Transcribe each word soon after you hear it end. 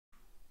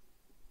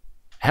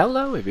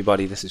Hello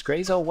everybody, this is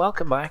Grayzo.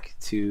 Welcome back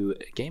to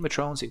Game of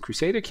Thrones in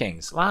Crusader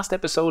Kings. Last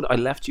episode I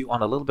left you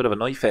on a little bit of a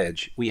knife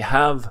edge. We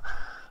have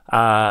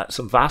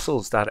some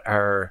vassals that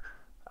are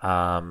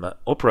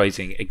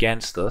uprising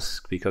against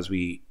us because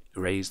we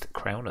raised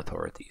crown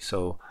authority.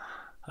 So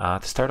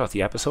to start off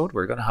the episode,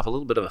 we're going to have a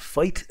little bit of a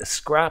fight, a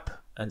scrap,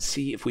 and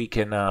see if we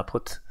can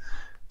put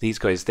these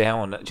guys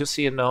down. Just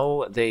so you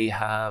know, they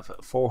have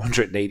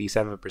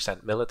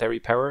 487%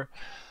 military power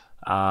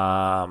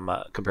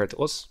compared to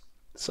us.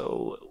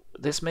 So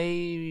this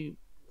may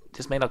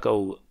not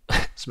go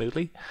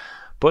smoothly,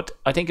 but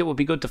I think it would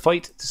be good to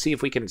fight to see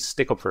if we can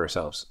stick up for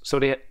ourselves. So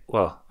they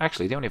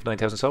only have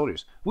 9,000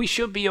 soldiers. We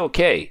should be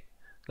okay.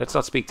 Let's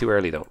not speak too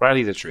early though.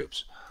 Rally the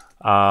troops.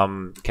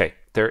 Okay,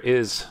 there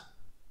is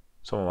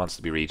someone wants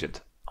to be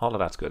regent. All of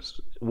that's good.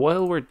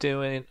 While we're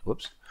doing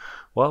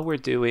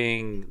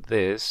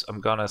this,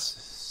 I'm gonna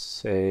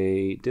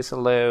say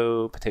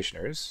disallow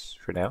petitioners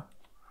for now.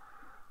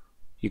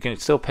 You can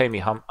still pay me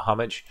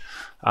homage.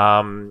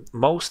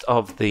 Most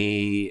of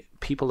the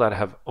people that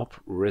have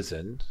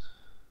uprisen,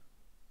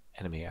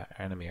 enemy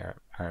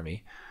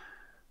army,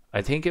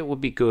 I think it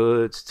would be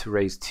good to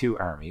raise two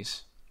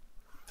armies.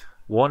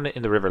 One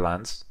in the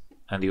Riverlands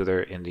and the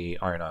other in the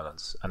Iron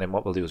Islands. And then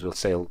what we'll do is we'll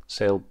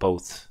sail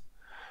both.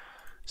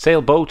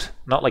 Sailboat,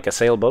 not like a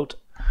sailboat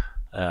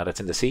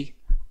that's in the sea.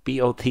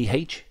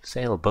 B-O-T-H,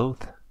 sail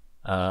both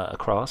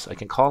across. I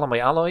can call on my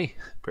ally.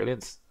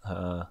 Brilliant.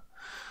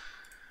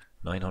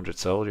 900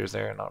 soldiers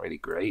there, not really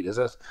great, is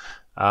it?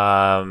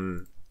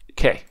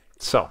 Okay,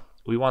 so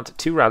we want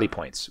 2 rally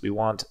points. We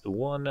want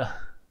one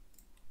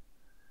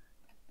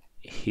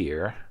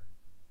here.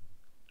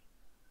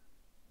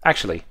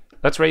 Actually,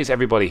 let's raise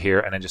everybody here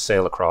and then just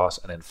sail across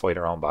and then fight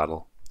our own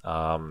battle.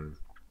 I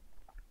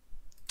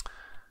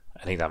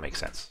think that makes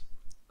sense.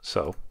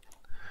 So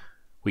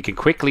we can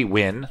quickly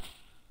win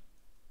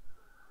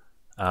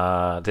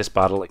this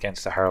battle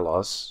against the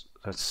Harlaws.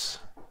 Let's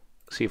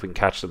see if we can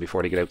catch them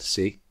before they get out to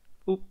sea.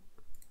 Oop.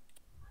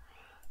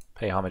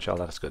 Pay homage, all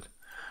that is good.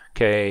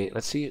 Okay,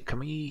 let's see. Can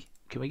we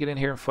get in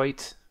here and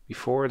fight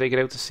before they get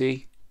out to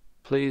sea,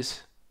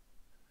 please?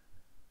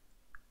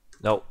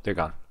 No, they're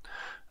gone.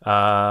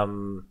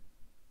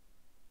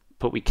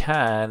 But we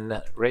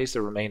can raise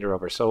the remainder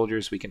of our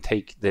soldiers. We can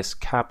take this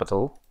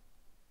capital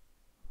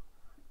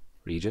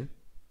region,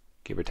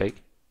 give or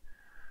take.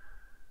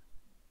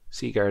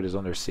 Seaguard is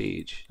under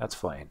siege. That's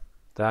fine.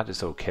 That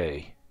is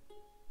okay.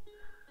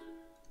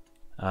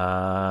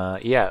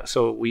 Yeah,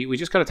 so we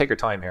just gotta take our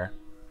time here.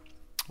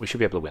 We should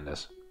be able to win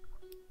this.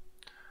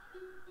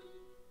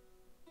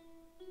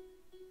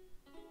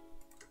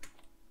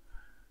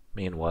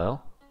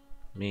 Meanwhile,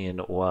 we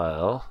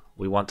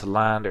want to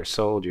land our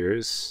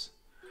soldiers.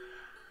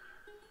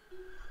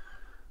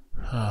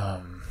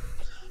 Where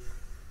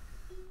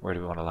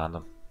do we want to land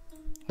them?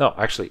 No,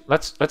 actually,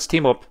 let's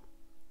team up.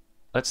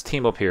 Let's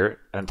team up here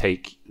and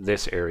take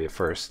this area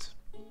first.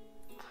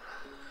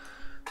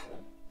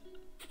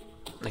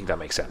 I think that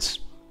makes sense.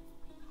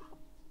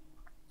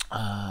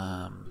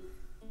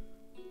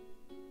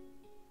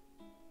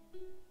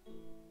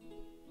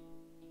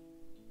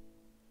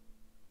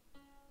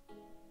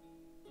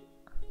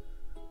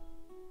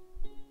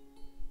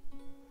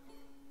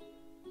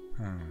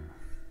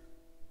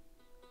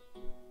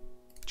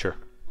 Sure.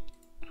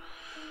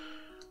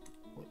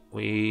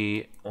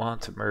 We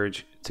want to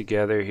merge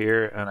together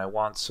here, and I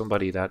want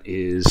somebody that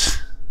is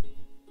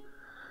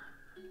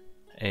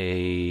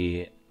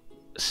a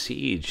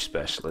siege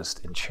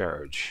specialist in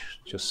charge,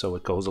 just so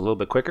it goes a little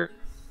bit quicker.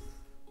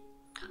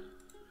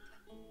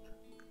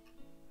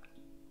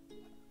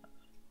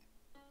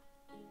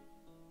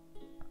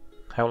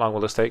 How long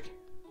will this take?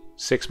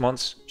 6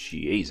 months?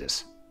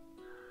 Jesus.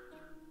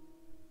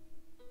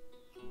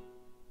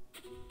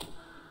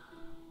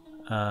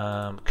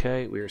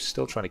 Okay, we're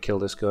still trying to kill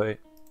this guy.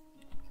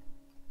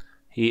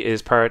 He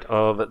is part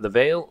of the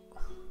Vale.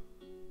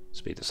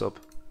 Speed this up.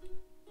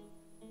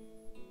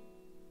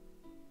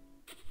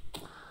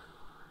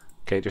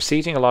 Okay, they're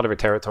sieging a lot of our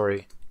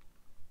territory,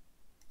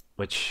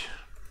 which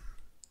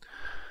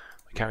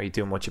we can't really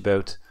do much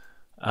about.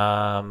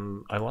 I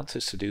want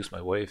to seduce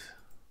my wife.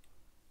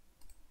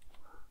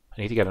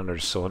 I need to get another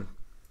son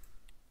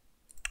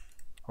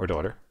or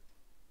daughter.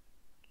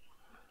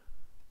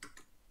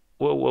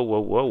 Whoa, whoa, whoa,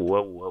 whoa,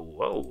 whoa, whoa,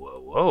 whoa,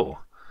 whoa, whoa.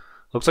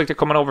 Looks like they're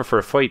coming over for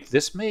a fight.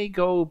 This may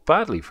go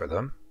badly for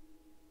them.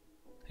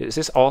 Is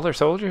this all their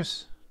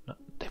soldiers? No,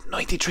 they have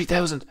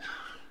 93,000.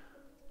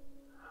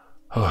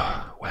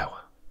 Oh, wow.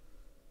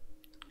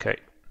 Okay.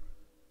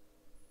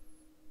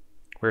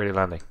 Where are they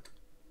landing?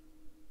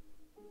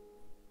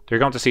 They're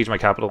going to siege my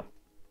capital.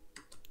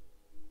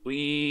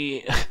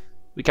 We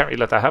can't really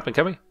let that happen,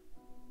 can we?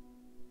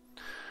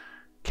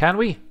 Can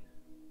we?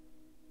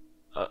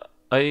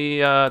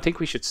 I think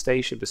we should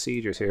station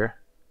besiegers here.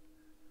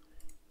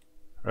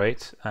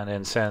 Right? And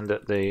then send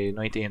the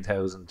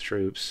 19,000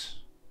 troops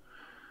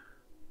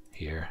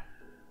here,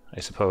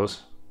 I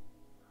suppose.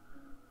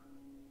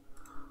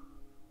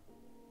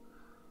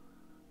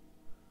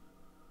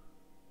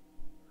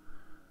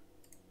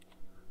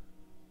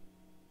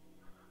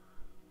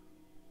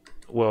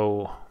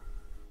 Whoa.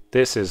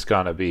 This is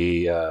gonna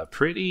be a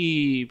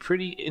pretty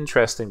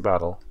interesting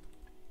battle.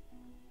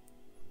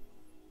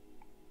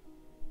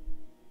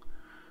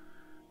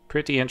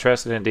 Pretty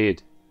interesting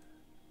indeed.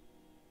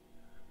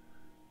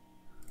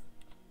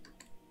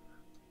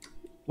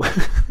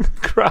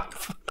 Crap.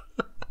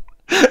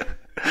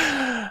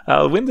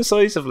 I'll win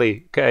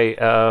decisively. Okay.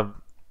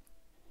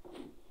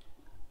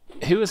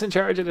 Who is in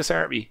charge of this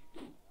army?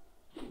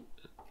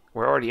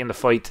 We're already in the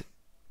fight.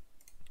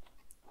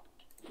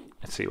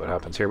 Let's see what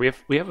happens here.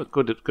 We have a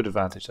good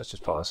advantage. Let's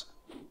just pause.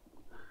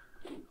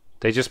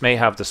 They just may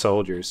have the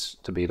soldiers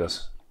to beat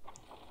us.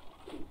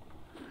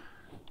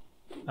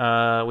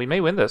 We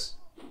may win this,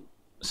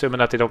 assuming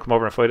that they don't come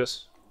over and fight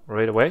us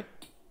right away.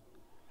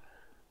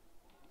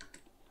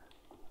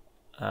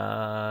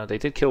 They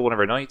did kill one of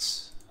our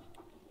knights,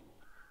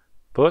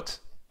 but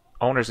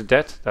owner's in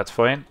debt. That's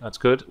fine. That's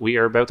good. We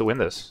are about to win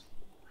this.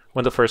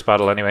 Win the first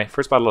battle anyway.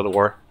 First battle of the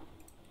war.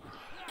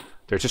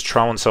 They're just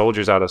throwing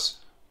soldiers at us.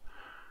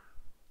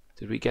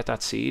 Did we get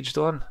that siege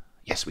done?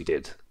 Yes, we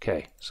did.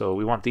 Okay, so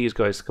we want these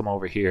guys to come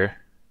over here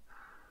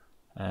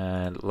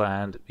and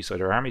land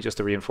beside our army just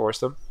to reinforce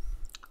them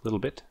a little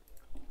bit.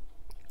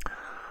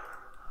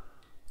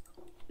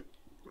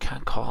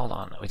 Can't call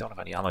on. We don't have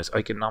any allies.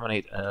 I can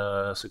nominate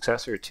a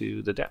successor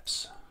to the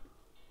depths.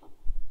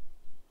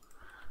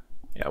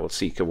 Yeah, we'll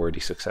seek a worthy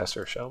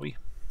successor, shall we?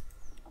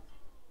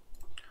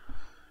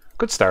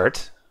 Good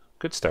start.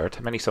 Good start.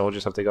 How many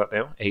soldiers have they got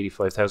now?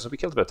 85,000. We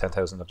killed about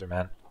 10,000 of their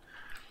men.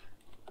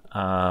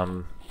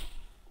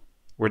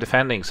 We're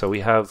defending, so we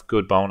have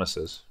good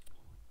bonuses.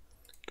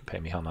 You can pay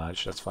me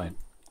homage, that's fine.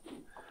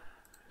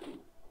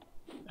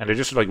 And they're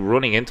just like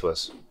running into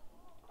us.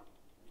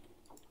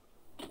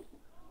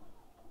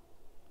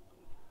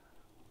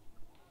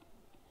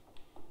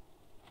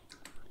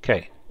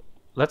 Okay,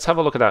 let's have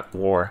a look at that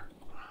war.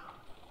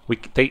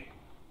 They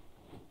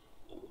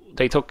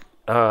took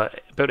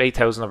about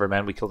 8,000 of our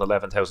men. We killed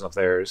 11,000 of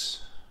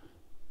theirs.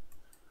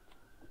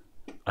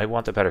 I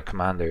want a better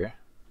commander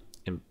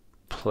in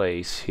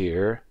place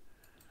here,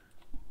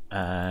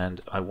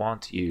 and I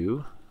want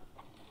you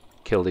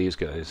kill these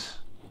guys.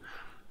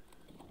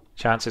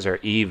 Chances are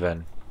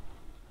even.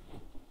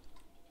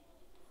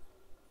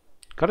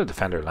 Gotta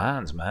defend our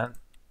lands, man.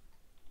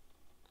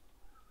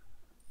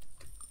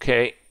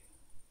 Okay.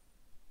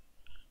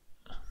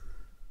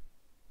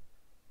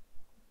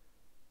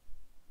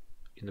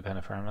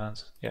 Independent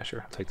farmlands. Yeah,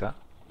 sure, I'll take that.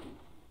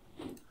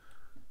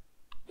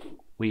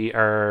 We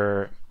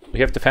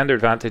have defender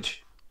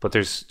advantage, but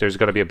there's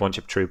got to be a bunch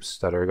of troops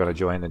that are going to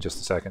join in just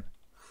a second.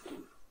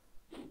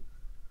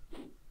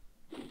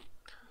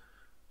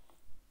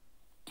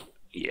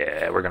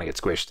 Yeah, we're going to get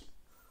squished.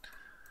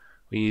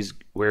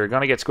 We're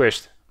going to get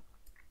squished.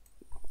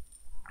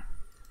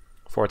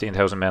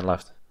 14,000 men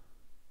left.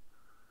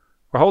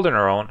 We're holding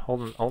our own,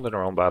 holding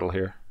our own battle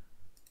here.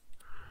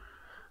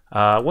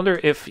 I wonder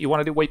if you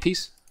want to do white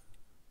peace.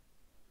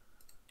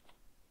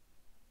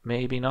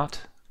 Maybe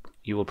not.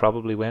 You will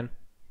probably win.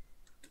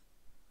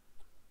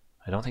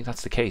 I don't think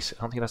that's the case.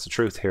 I don't think that's the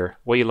truth here.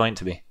 Why are you lying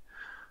to me?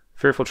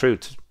 Fearful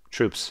troops,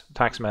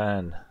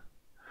 taxman,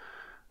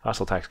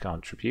 vassal tax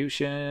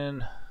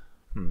contribution.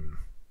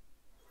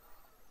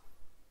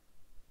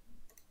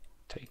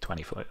 Take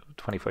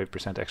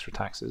 25% extra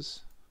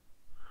taxes.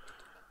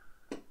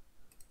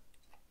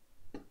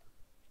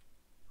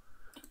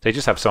 They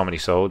just have so many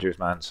soldiers,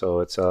 man. So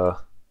it's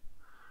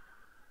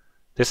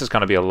this is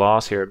going to be a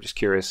loss here. I'm just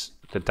curious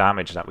the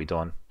damage that we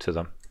done to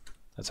them.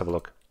 Let's have a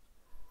look.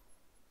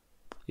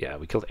 Yeah,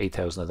 we killed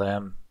 8,000 of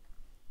them.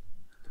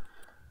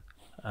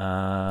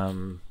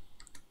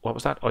 What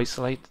was that?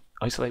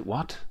 Isolate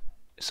what?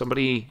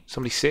 Somebody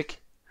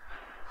sick?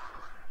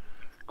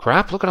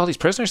 Crap! Look at all these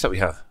prisoners that we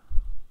have.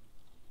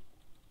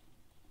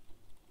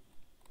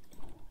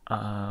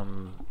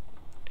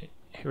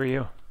 Who are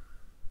you?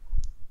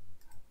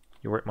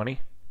 You worth money?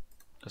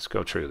 Let's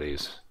go through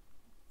these.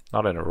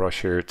 Not in a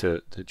rush here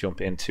to jump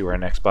into our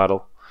next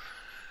battle.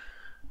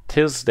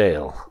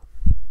 Tisdale.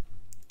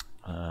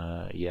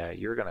 Yeah,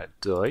 you're gonna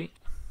die.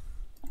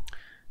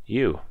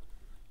 You.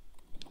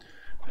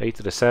 8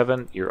 to the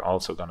 7, you're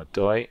also gonna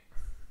die.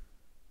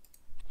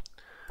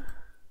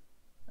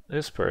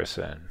 This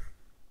person,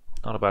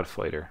 not a bad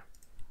fighter.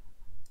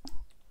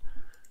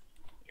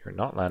 You're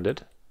not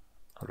landed.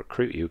 I'll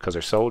recruit you because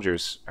our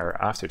soldiers are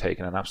after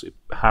taking an absolute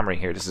hammering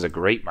here. This is a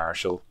great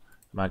marshal.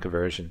 Man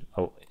conversion.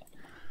 Oh,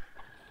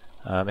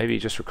 maybe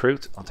just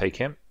recruit. I'll take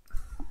him.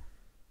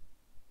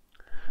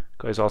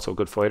 Guy's also a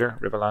good fighter.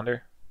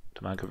 Riverlander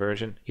to man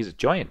conversion. He's a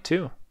giant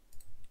too.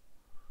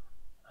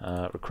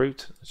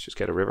 Recruit. Let's just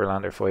get a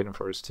Riverlander fighting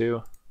for us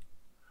too.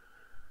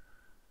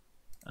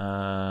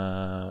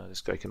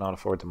 This guy cannot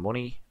afford the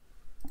money.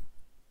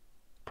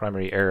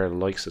 Primary heir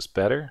likes us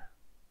better.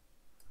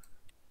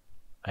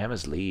 I am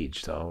his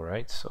liege though,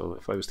 right? So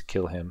if I was to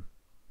kill him,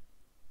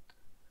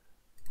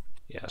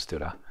 yeah, let's do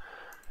that.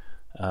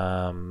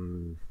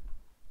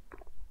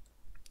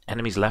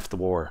 Enemies left the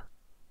war.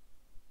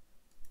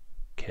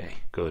 Okay,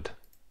 good.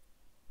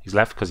 He's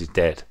left because he's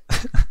dead.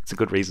 It's a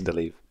good reason to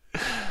leave.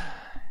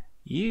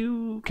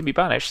 You can be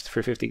banished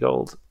for 50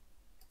 gold.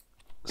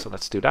 So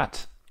let's do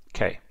that.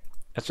 Okay.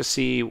 Let's just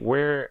see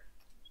where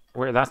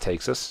that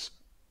takes us.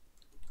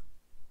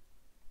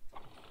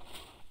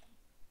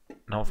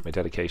 No, for my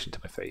dedication to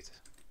my faith.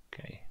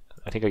 Okay.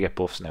 I think I get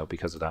buffs now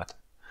because of that.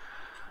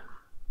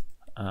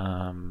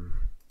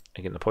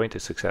 Again, the point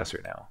is successor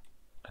now.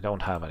 I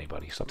don't have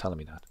anybody. Stop telling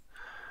me that.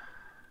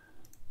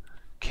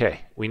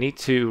 Okay. We need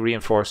to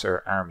reinforce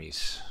our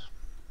armies.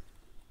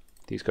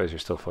 These guys are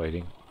still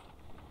fighting.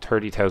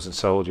 30,000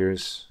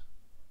 soldiers.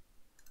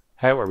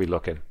 How are we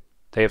looking?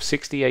 They have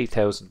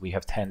 68,000. We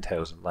have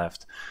 10,000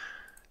 left.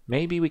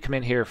 Maybe we come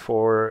in here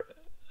for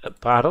a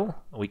battle.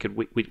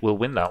 We'll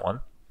win that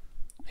one.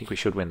 I think we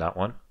should win that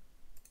one.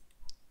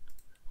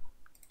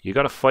 You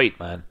gotta fight,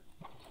 man.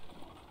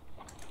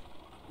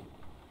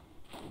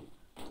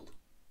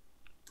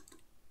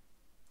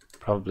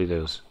 Probably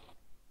lose.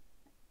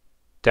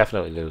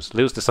 Definitely lose.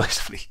 Lose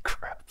decisively.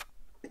 Crap.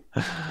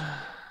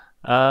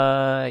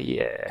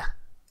 Yeah.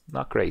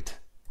 Not great.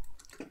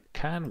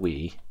 Can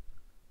we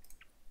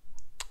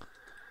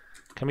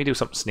do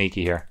something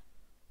sneaky here?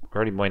 We're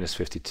already minus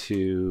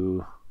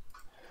 52.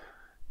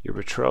 You're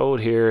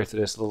betrothed here to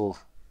this little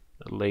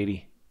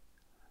lady.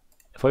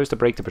 If I was to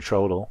break the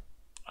betrothal,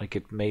 I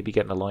could maybe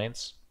get an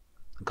alliance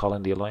and call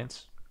in the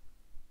alliance.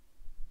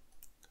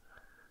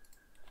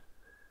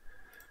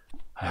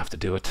 I have to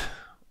do it.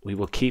 We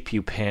will keep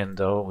you pinned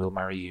though. We'll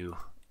marry you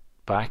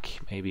back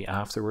maybe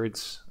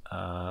afterwards.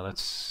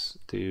 Let's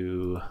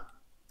do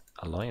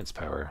alliance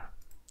power.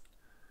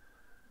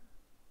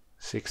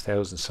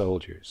 6,000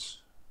 soldiers.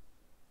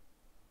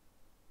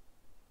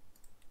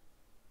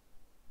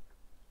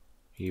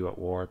 Are you at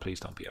war? Please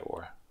don't be at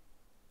war.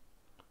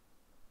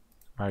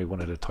 Marry one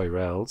of the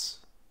Tyrells.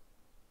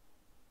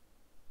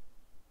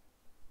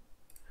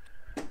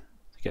 To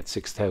get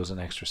 6,000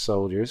 extra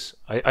soldiers.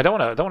 I don't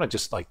want to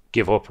just like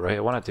give up, right?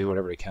 I want to do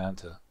whatever I can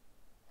to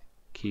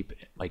keep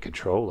my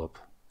control up.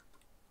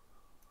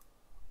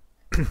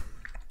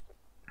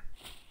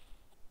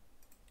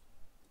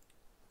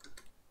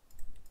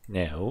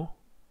 Now,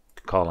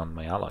 call on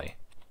my ally.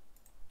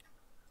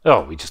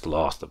 Oh, we just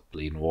lost the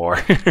bleeding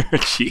war.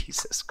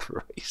 Jesus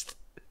Christ.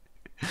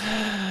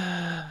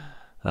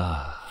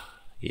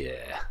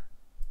 Yeah.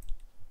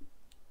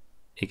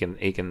 He can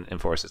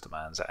enforce his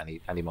demands at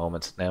any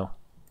moment now.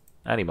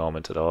 Any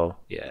moment at all.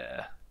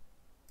 Yeah.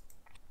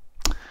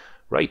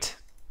 Right.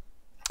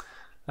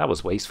 That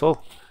was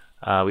wasteful.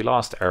 We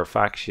lost our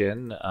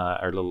faction,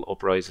 our little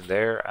uprising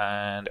there,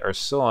 and our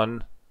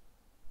son.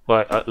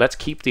 Well, let's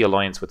keep the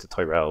alliance with the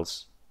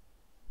Tyrells.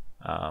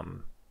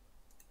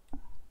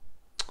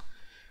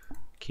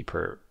 Keep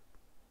her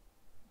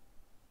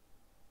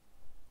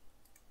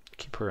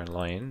in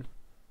line.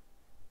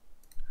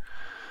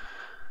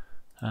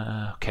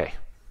 Okay.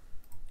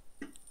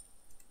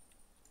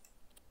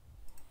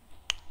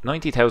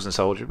 90,000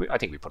 soldiers. I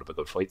think we put up a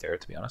good fight there,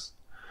 to be honest.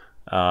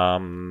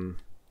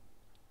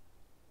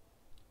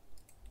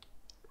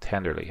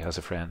 Tenderly has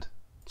a friend.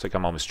 It's like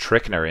I'm almost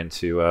tricking her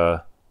into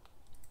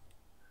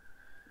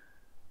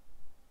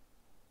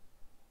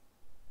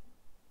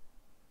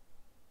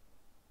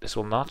this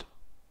will not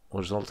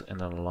result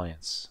in an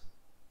alliance.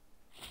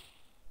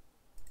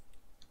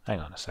 Hang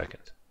on a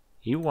second.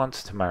 You want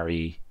to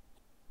marry...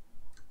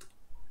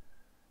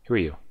 Who are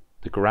you?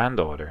 The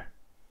granddaughter.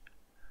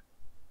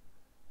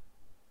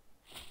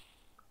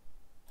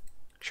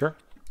 Sure,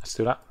 let's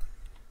do that.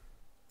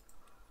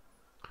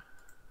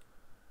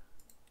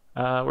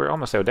 We're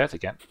almost out of debt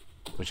again,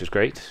 which is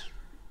great.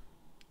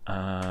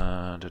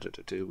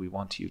 We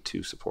want you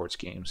to support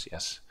schemes,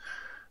 yes.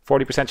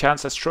 40%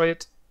 chance, let's try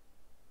it.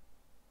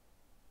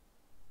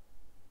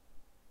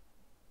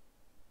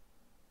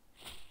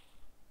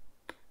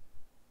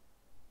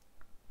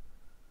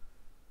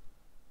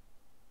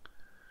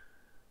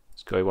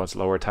 This guy wants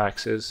lower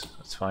taxes,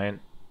 that's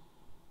fine.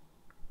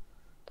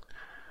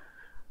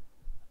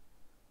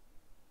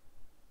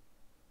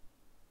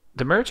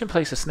 The merchant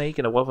placed a snake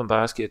in a woven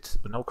basket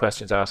with no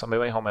questions asked. On my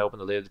way home I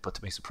opened the lid, but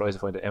to my surprise I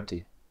find it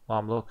empty.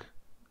 Mom, look.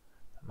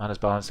 The man is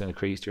balancing a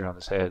creature on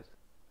his head.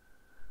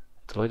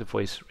 A delighted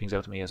voice rings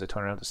out to me as I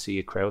turn around to see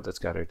a crowd that's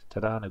gathered.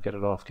 Ta-da, now get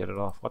it off, get it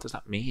off. What does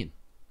that mean?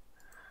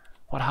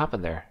 What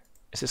happened there?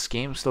 Is this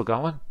game still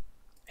going?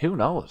 Who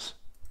knows?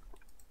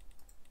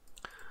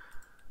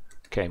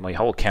 Okay, my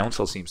whole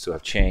council seems to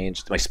have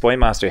changed. My spy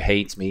master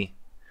hates me.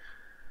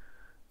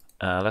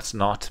 Let's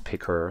not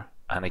pick her.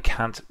 And I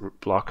can't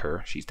block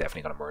her. She's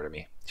definitely going to murder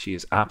me. She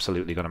is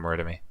absolutely going to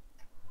murder me.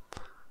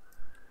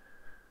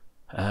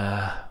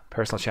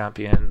 Personal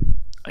champion.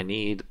 I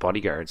need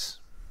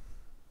bodyguards.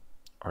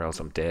 Or else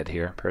I'm dead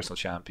here. Personal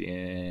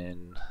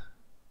champion.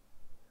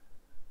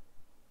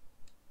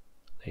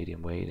 Lady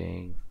in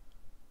waiting.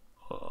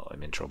 Oh,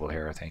 I'm in trouble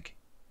here, I think.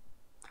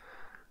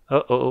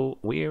 Uh-oh,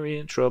 we're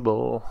in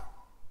trouble.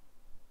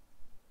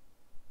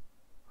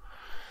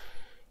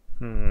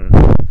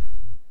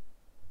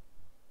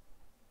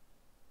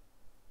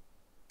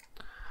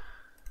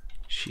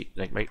 She,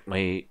 like,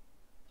 my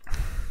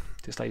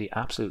this lady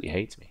absolutely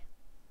hates me.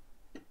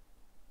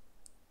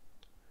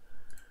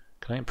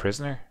 Can I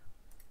imprison her?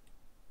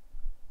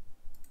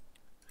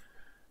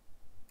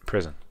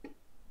 Prison.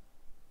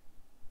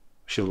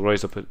 She'll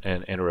rise up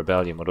in a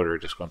rebellion with other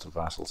disgruntled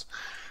vassals.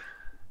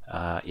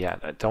 Yeah,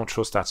 I don't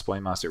trust that spy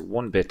master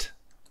one bit.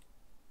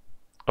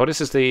 Oh,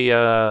 this is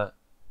the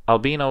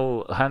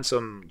albino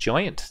handsome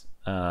giant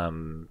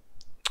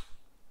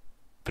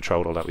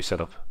betrothal that we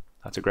set up.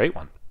 That's a great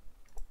one.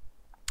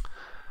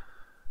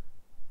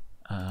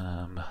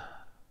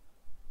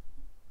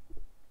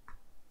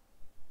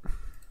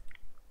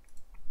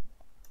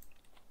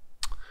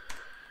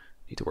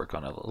 Need to work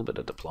on a little bit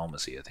of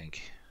diplomacy, I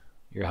think.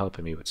 You're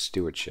helping me with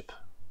stewardship.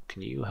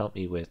 Can you help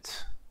me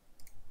with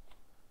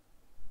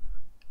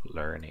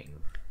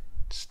learning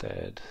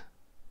instead?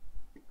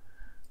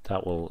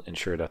 That will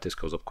ensure that this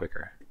goes up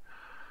quicker.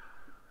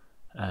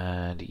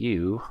 And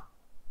you...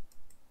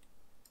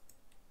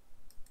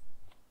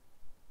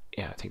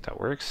 Yeah, I think that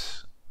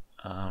works.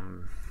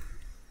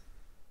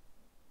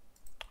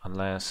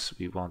 Unless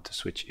we want to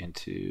switch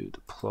into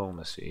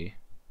diplomacy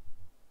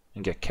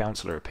and get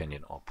counselor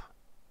opinion up.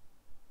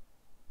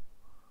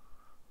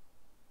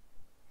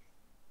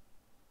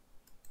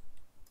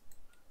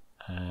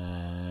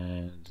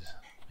 And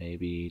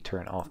maybe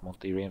turn off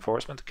monthly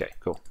reinforcement. Okay,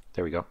 cool.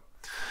 There we go.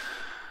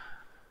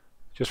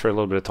 Just for a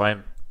little bit of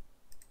time.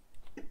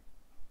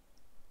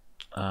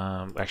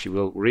 Actually,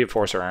 we'll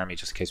reinforce our army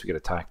just in case we get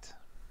attacked.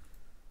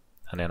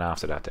 And then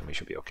after that, then we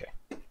should be okay.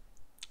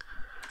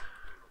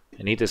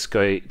 I need this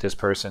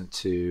person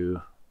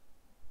to...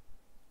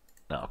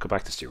 No, I'll go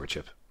back to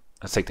stewardship.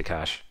 Let's take the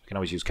cash. We can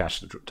always use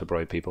cash to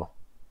bribe people.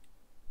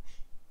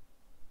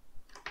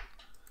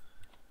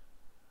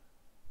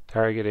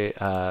 Targeted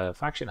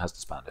faction has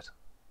disbanded.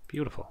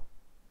 Beautiful.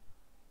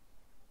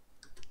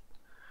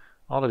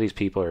 All of these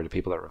people are the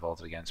people that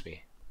revolted against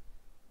me.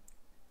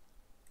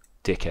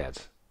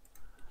 Dickheads.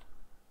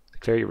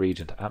 Declare your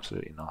regent.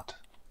 Absolutely not.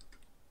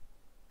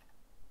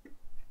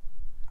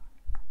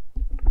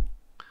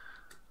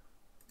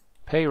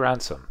 Pay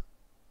ransom.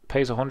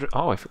 Pays 100.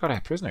 Oh, I forgot I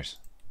had prisoners.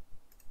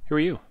 Who are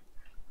you?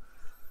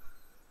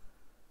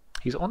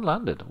 He's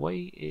unlanded.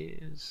 Why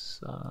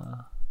is...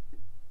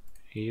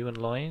 Are you in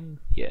line?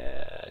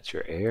 Yeah, it's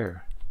your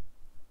heir.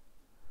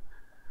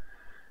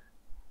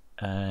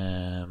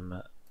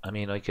 I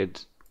mean, I could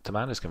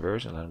demand his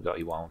conversion and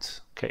he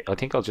won't. Okay, I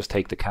think I'll just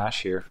take the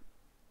cash here.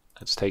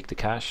 Let's take the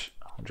cash.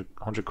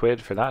 100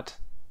 quid for that.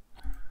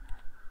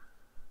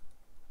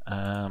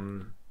 I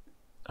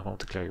won't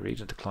declare your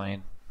regent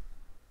decline.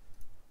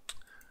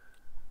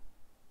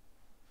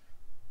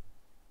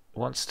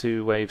 Wants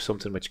to wave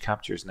something which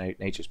captures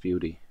nature's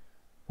beauty.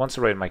 Wants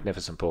to write a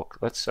magnificent book.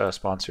 Let's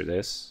sponsor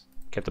this.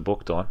 Get the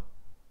book done.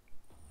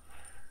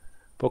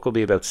 Book will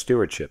be about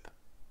stewardship.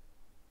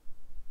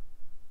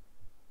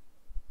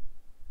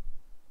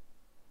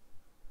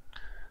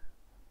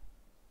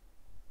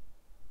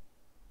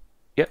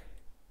 Yep,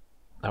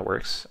 that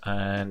works.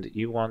 And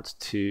you want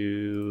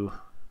to...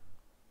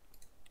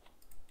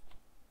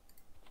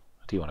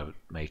 What do you want to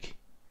make?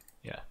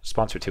 Yeah,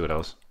 sponsor 2 of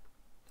those.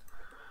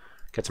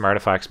 Get some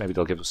artifacts, maybe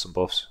they'll give us some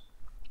buffs.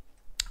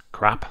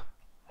 Crap.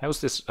 How's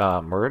this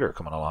murder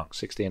coming along?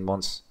 16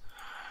 months.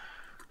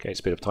 Okay,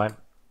 speed up time.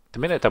 The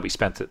minute that we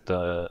spent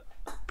the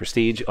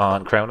prestige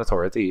on Crown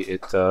Authority,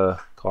 it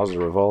caused a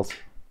revolt.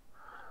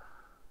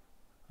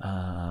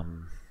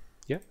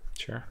 Yeah,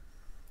 sure.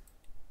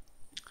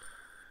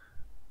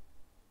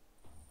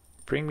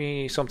 Bring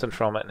me something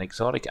from an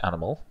exotic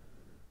animal.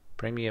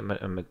 Bring me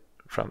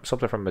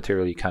something from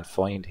material you can't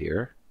find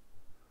here.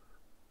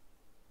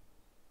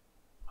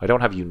 I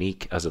don't have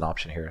unique as an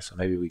option here, so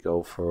maybe we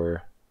go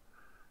for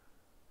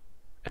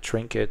a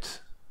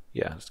trinket.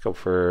 Yeah, let's go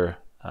for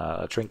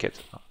a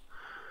trinket.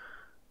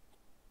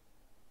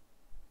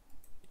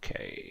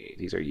 Okay,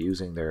 these are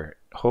using their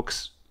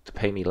hooks to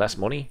pay me less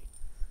money.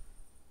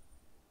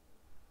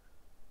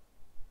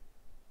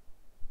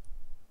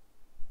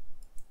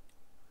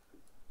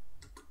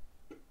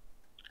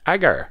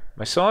 Agar,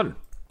 my son.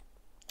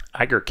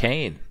 Agar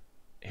Kane,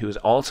 who is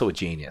also a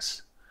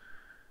genius.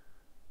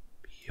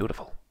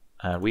 Beautiful.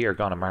 And we are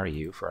going to marry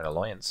you for an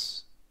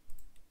alliance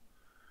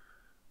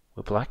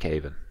with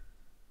Blackhaven.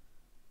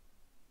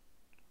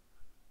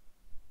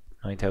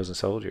 9,000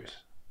 soldiers.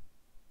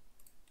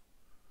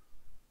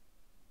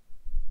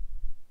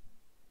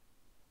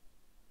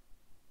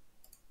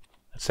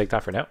 Let's take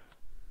that for now.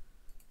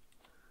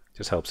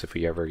 Just helps if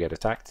we ever get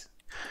attacked.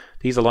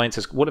 These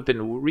alliances would have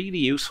been really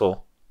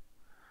useful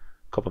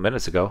a couple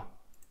minutes ago.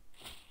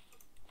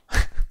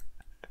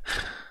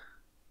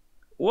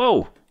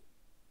 Whoa!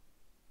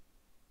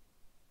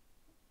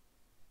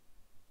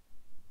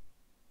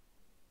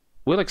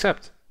 We'll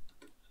accept.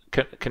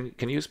 Can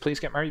you please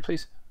get married,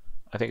 please?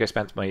 I think I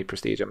spent my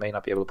prestige. I may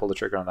not be able to pull the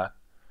trigger on that.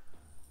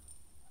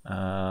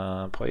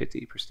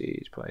 Piety,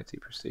 prestige, piety,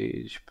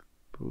 prestige.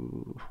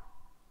 Ooh.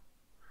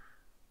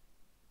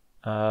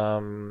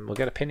 We'll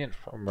get opinion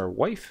from her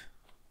wife.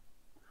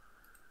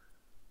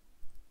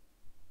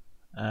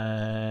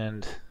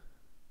 And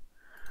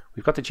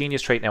we've got the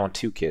genius trait now on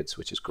 2 kids,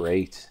 which is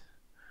great.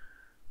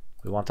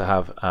 We want to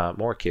have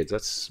more kids.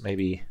 Let's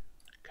maybe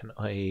Can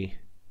I...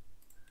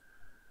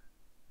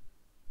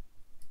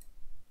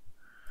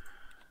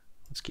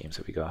 What schemes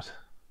have we got?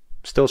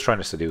 Still trying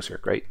to seduce her.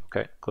 Great.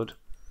 Okay, good.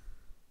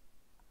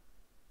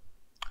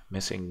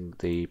 Missing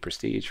the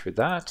prestige for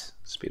that.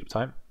 Speed of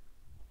time.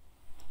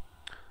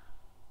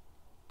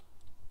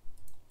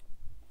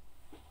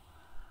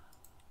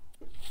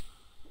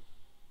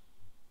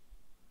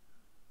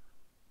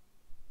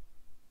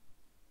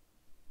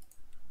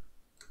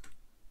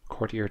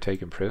 Courtier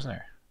taken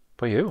prisoner.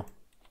 By who?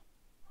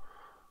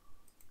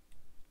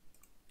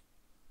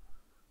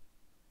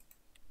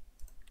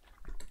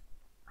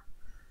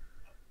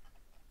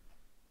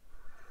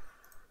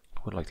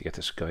 I would like to get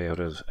this guy out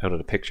of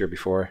the picture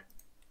before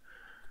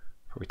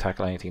we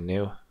tackle anything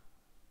new.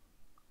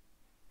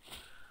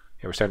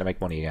 Yeah, we're starting to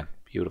make money again.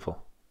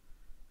 Beautiful.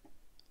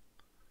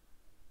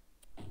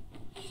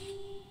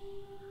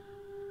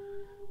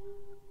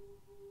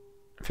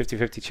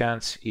 $50-50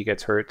 chance he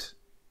gets hurt.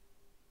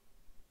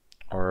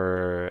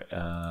 Or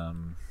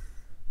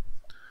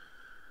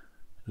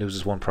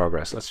loses 1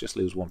 progress. Let's just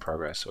lose 1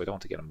 progress so I don't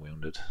want to get him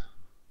wounded.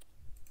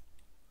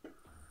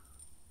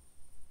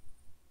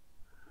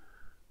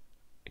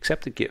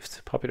 Accepted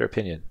gift. Popular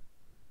opinion.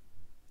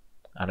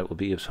 And it will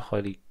be as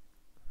highly...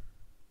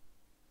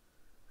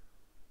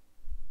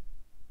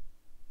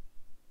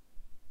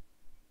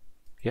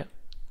 Yeah,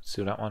 let's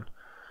do that one.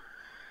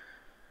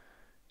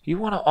 You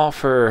want to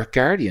offer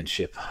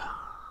guardianship.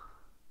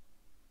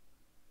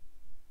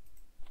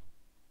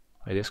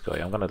 Hey, this guy,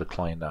 I'm going to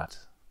decline that.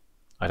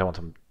 I don't want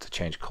him to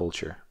change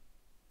culture.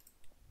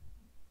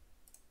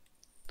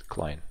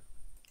 Decline.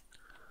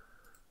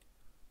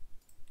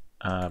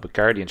 But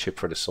guardianship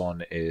for the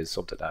son is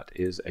something that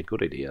is a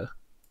good idea.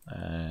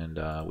 And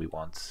we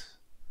want,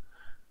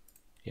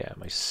 yeah,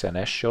 my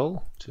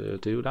seneschal to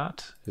do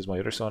that. Is my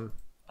other son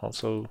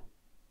also?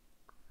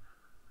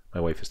 My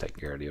wife is taking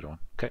care of the other one.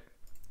 Okay.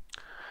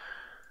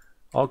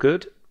 All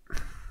good.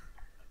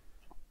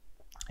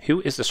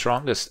 Who is the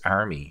strongest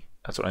army?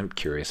 That's what I'm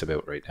curious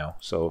about right now.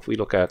 So if we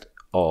look at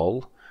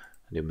all,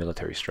 new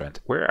military strength,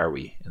 where are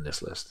we in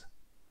this list?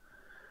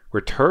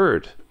 We're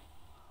 3rd.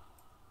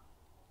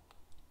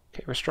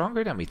 Okay, we're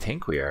stronger than we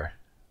think we are.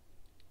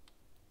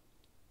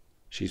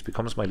 She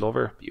becomes my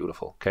lover.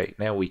 Beautiful. Okay,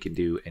 now we can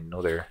do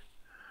another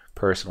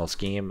personal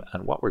scheme.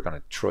 And what we're going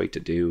to try to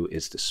do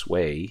is to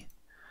sway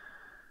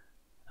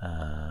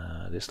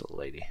this little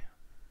lady.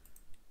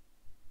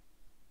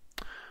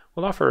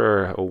 We'll offer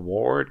her a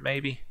award,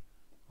 maybe.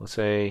 We'll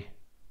say...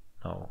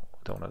 No, I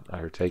don't want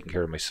her taking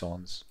care of my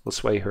sons. We'll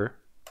sway her.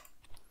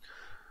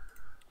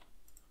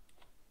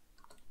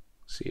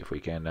 See if we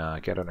can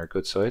get on her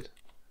good side.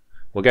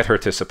 We'll get her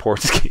to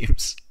support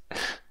schemes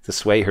to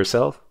sway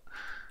herself.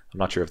 I'm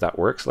not sure if that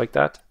works like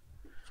that.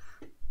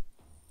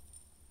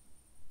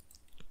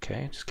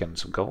 Okay, just getting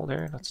some gold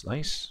there. That's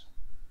nice.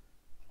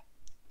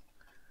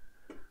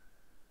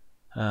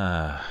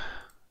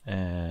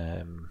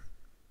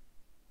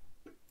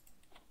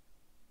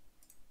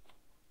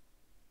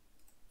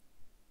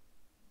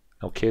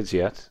 No kids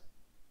yet.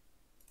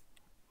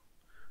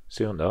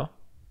 Soon though.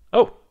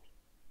 Oh!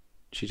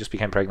 She just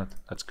became pregnant.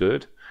 That's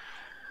good.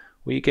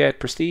 We get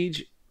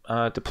prestige,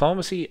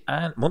 diplomacy,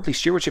 and monthly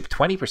stewardship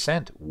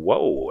 20%.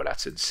 Whoa,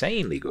 that's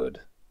insanely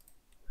good.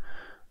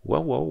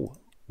 Whoa, whoa,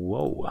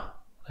 whoa.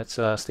 Let's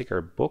stick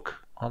our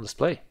book on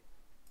display.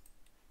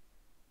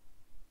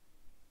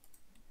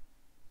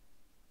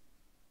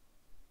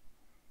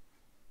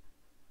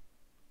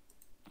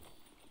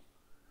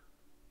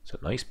 It's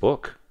a nice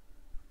book.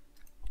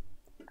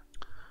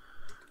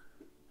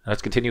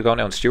 Let's continue going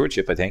down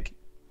stewardship, I think,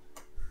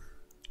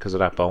 because of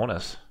that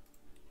bonus.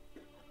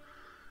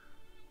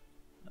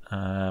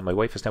 My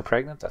wife is now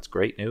pregnant. That's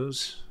great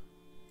news.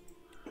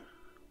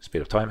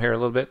 Speed of time here a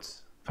little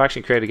bit.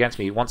 Faction created against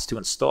me. He wants to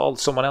install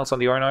someone else on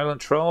the Iron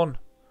Island throne.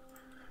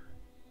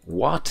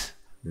 What?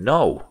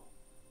 No.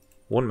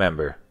 1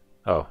 member.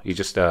 Oh, he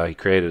just he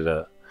created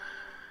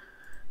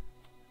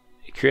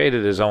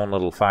his own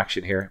little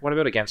faction here. What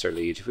about against our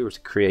liege? If we were to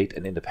create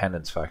an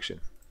independence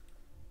faction.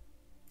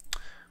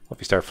 What if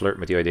we start flirting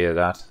with the idea of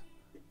that?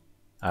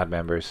 Add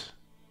members.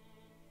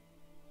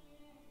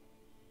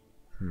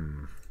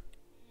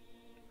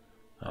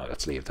 Oh,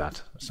 let's leave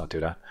that. Let's not do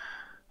that.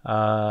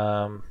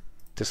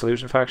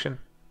 Disillusion faction.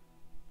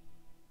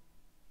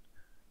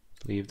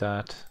 Leave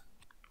that.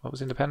 What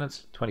was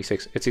independence?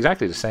 26. It's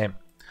exactly the same.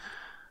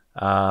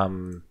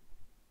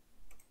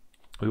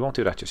 We won't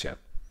do that just yet.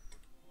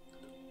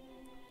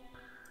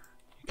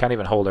 You can't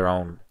even hold our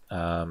own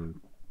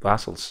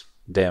vassals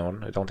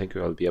down. I don't think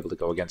we'll be able to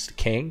go against the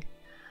king.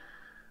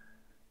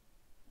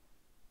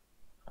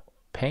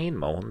 Pain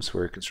moans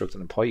were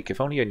constructed in Pike. If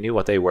only I knew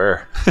what they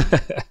were.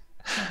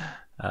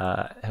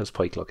 How's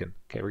Pike looking?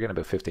 Okay, we're getting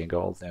about 15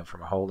 gold now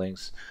from our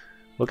holdings.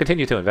 We'll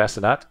continue to invest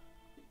in that.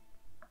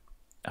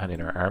 And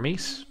in our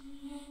armies.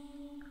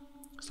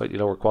 Slightly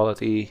lower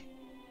quality.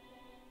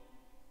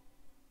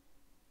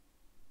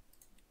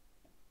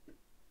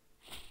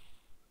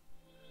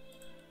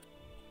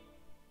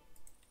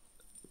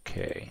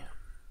 Okay.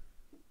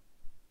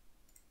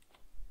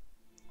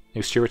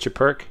 New stewardship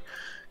perk.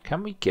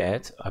 Can we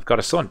get... I've got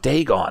a son,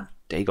 Dagon.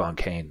 Dagon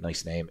Kane,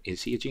 nice name.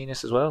 Is he a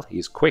genius as well?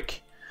 He's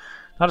quick.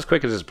 Not as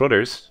quick as his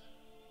brothers.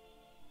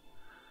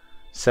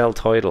 Sell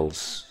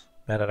titles.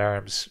 Men at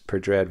arms per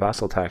dread.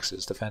 Vassal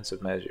taxes.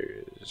 Defensive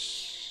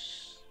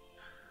measures.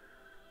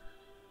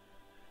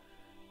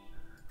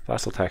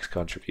 Vassal tax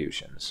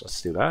contributions.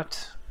 Let's do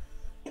that.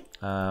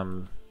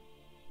 I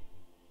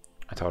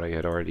thought I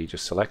had already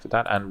just selected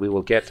that. And we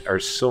will get our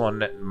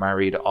son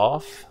married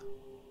off.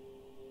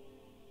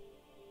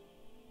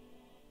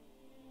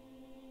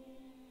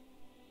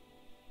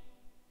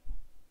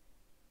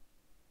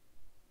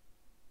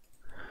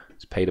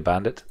 Let's pay the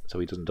bandit so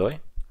he doesn't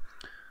die.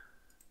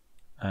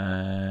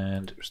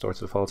 And restore to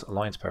the default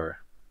alliance power.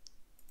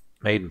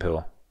 Maiden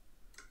pool.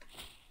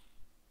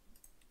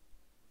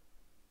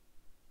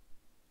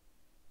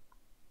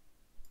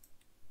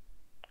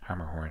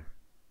 Hammerhorn.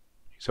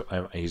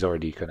 So he's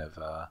already kind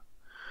of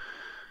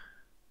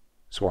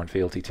sworn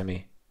fealty to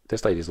me.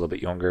 This lady's a little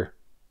bit younger.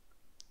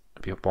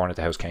 Born at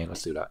the House Kane.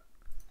 Let's do that.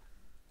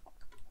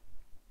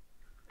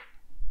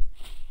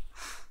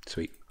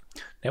 Sweet.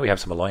 Now we have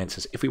some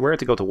alliances. If we were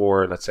to go to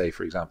war, let's say,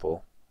 for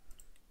example,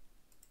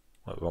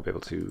 well, we won't be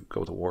able to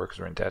go to war because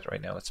we're in debt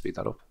right now. Let's speed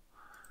that up.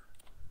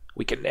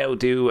 We can now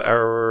do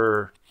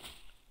our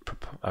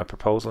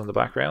proposal in the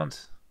background.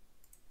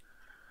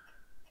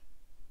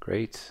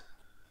 Great.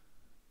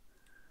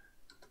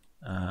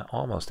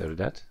 Almost out of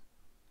debt.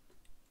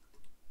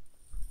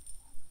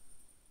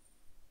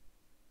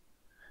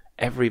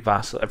 Every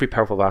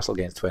powerful vassal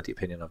gains 20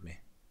 opinion of me.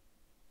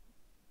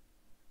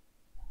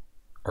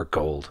 Or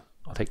gold.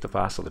 I'll take the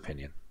vassal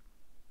opinion.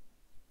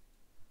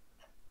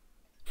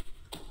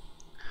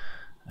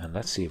 And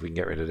let's see if we can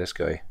get rid of this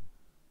guy.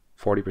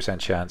 40%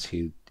 chance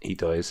he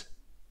dies.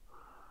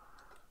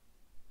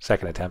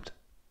 Second attempt.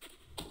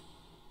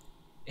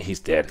 He's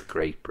dead.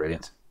 Great,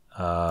 brilliant.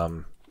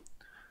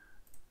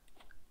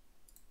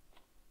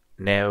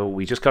 Now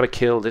we just got to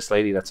kill this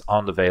lady that's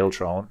on the Vale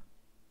throne.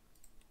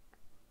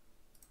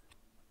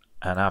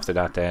 And after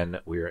that, then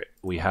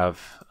we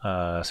have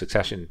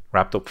succession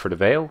wrapped up for the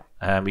Vale,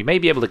 and we may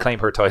be able to claim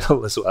her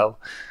title as well.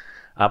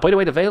 By the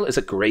way, the Vale is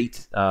a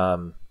great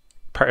part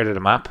of the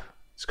map.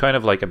 It's kind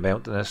of like a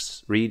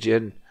mountainous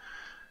region.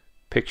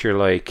 Picture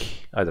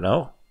like, I don't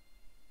know,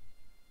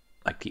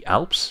 like the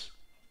Alps.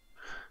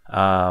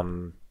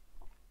 Cut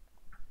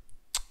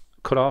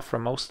off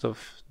from most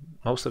of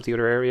the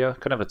other area.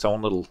 Kind of its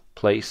own little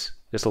place.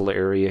 This little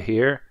area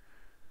here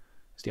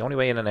is the only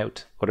way in and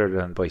out other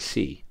than by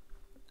sea.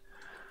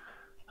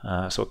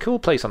 So a cool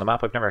place on the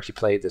map. I've never actually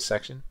played this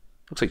section.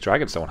 Looks like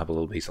Dragonstone have a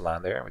little piece of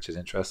land there, which is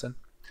interesting.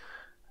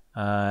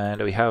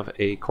 And we have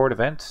a court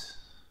event.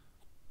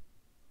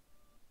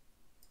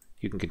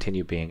 You can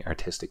continue being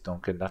artistic,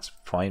 Duncan. That's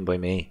fine by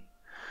me.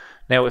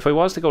 Now, if I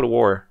was to go to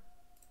war,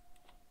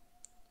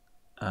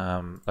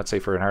 let's say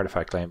for an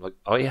artifact claim, like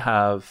I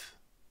have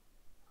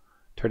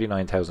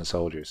 39,000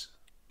 soldiers,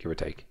 give or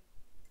take.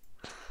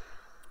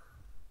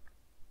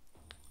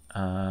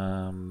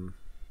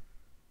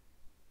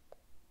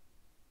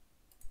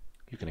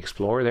 You can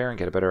explore there and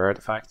get a better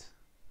artifact.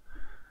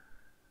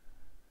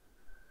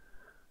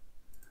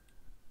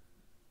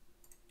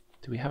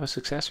 Do we have a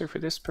successor for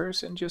this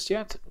person just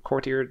yet?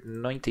 Courtier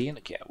 19.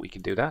 Yeah, we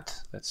can do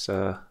that. Let's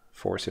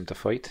force him to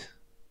fight.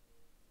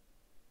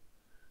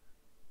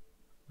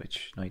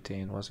 Which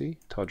 19 was he?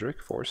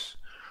 Todrick, force.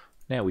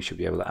 Now we should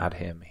be able to add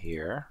him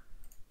here.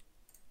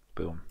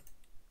 Boom.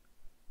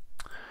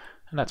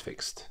 And that's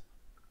fixed.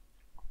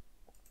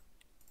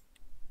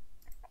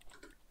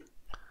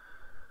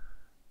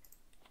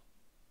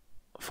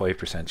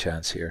 %5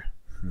 chance here.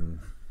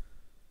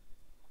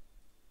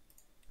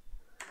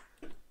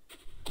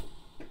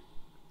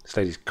 This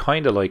lady's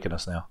kind of liking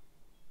us now.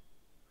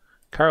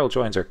 Carol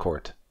joins our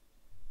court.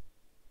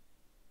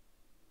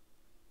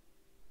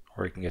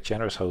 Or I can get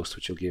generous host,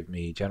 which will give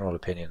me general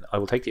opinion. I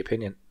will take the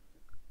opinion.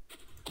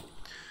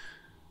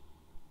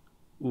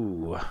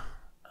 Ooh.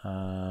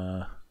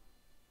 Let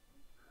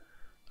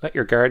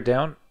your guard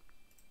down,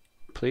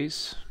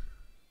 please.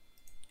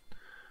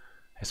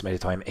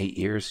 Estimated time 8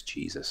 years.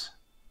 Jesus.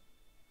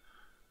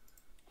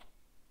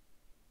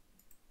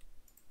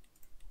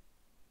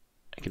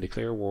 I can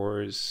declare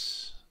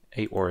wars.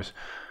 8 wars.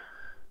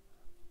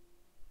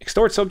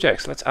 Extort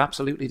subjects. Let's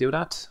absolutely do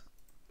that.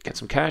 Get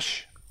some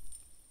cash.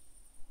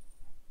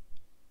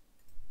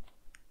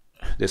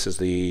 This is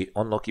the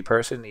unlucky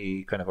person.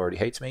 He kind of already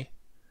hates me.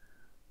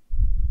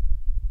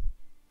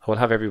 I will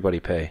have everybody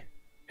pay.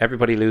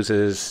 Everybody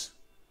loses.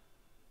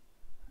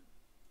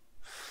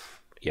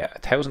 Yeah,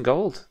 1,000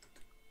 gold.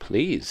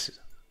 Please.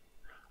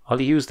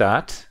 I'll use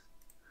that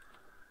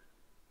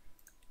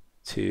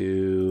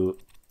to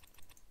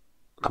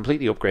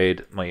completely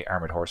upgrade my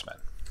armored horsemen.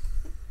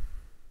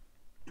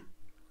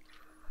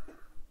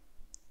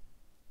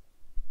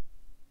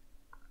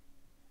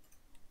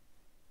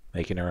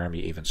 Making our army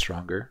even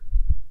stronger.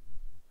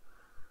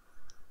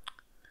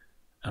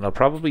 And I'll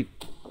probably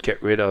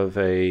get rid of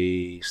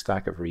a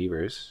stack of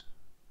reavers.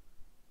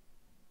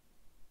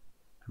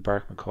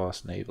 Embarkment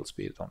cost, naval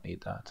speed, don't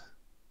need that.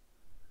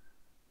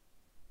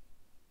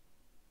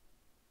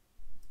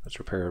 Let's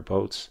repair our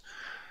boats.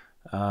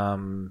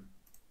 I'm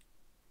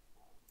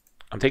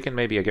thinking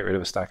maybe I get rid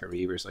of a stack of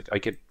reavers. Like I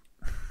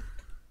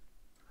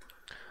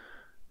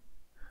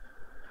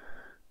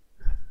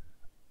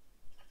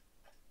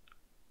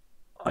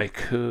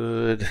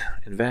could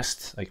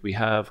invest. Like we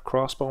have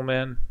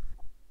crossbowmen,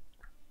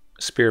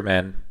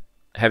 spearmen,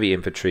 heavy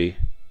infantry.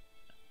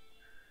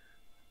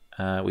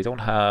 We don't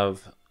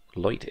have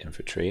light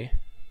infantry.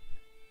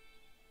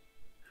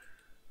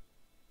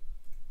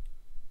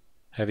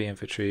 Heavy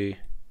infantry,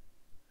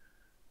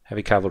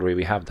 heavy cavalry,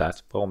 we have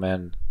that.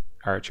 Bowmen,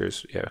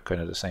 archers, yeah, kind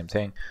of the same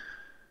thing.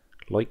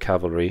 Light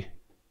cavalry,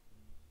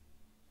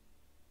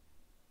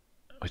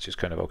 which is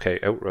kind of okay.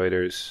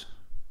 Outriders.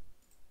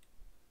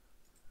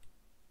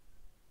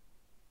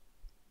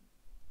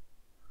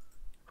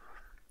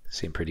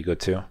 Seem pretty good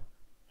too.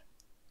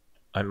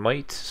 I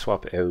might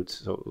swap out,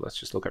 so let's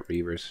just look at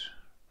Reavers.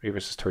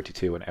 Reavers is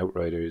 32 and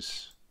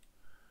Outriders.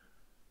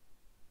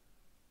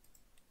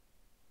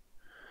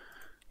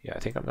 Yeah, I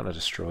think I'm gonna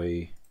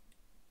destroy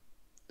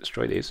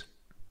these.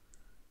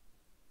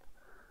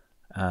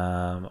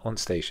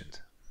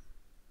 Unstationed.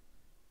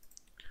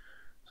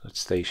 So let's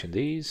station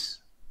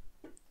these.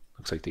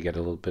 Looks like they get a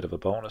little bit of a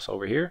bonus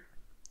over here.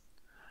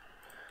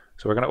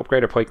 So we're gonna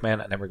upgrade our pikemen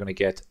and then we're gonna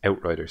get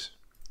Outriders.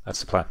 That's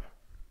the plan.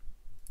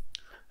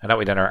 And that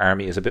way then our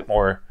army is a bit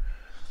more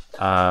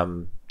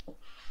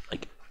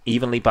like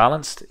evenly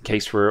balanced in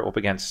case we're up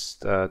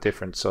against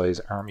different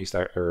size armies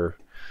that are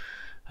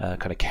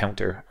kind of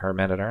counter our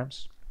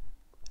men-at-arms.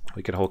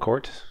 We could hold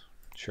court,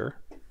 sure.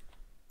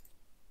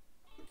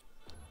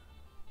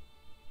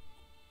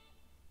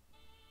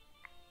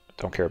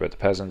 Don't care about the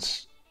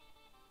peasants.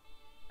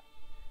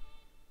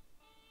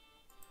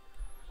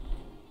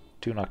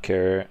 Do not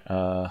care.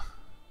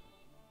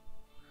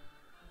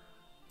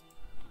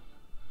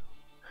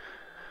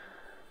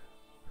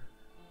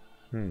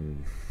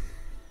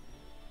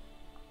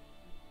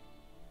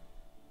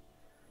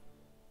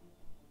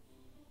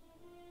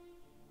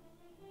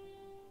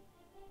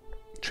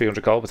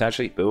 300 gold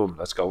potentially. Boom,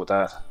 let's go with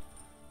that.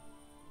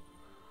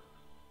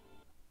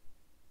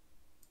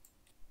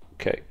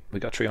 Okay, we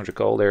got 300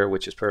 gold there,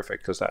 which is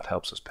perfect because that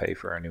helps us pay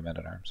for our new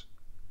men-at-arms.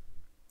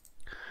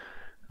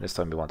 This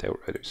time we want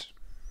Outriders.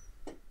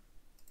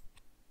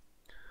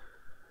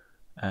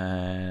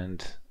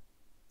 And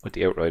with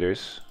the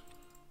Outriders,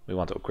 we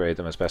want to upgrade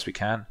them as best we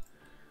can.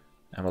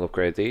 And we'll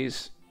upgrade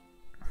these.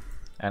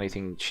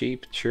 Anything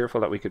cheap,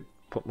 cheerful that we could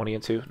put money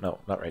into? No,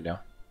 not right now.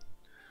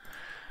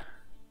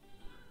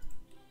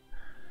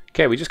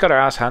 Okay, we just got our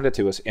ass handed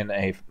to us in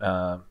a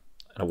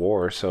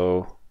war,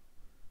 so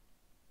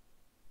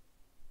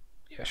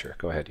yeah, sure,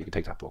 go ahead. You can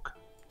take that book.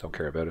 Don't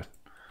care about it.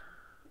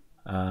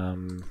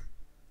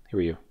 Who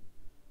are you?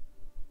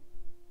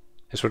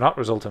 This would not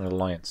result in an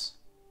alliance.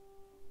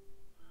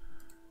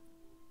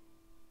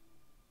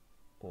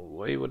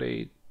 Why would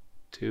they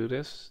do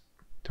this?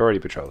 They're already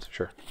betrothed,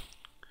 sure.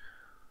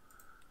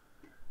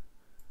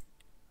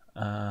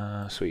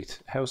 Sweet.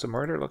 How's the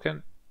murder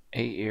looking?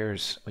 8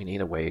 years. We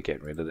need a way of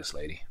getting rid of this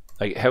lady.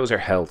 Like, how's her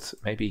health?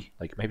 Maybe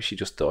she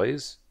just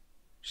dies.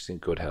 She's in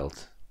good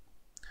health.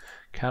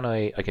 Can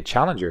I can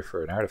challenge her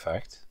for an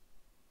artifact.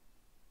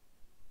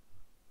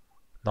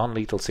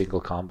 Non-lethal single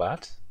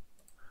combat.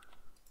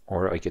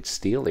 Or I could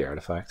steal the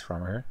artifact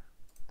from her.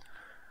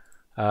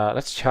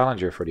 Let's challenge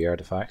her for the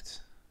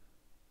artifact.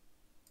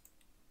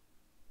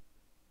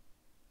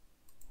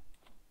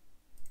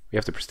 We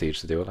have the prestige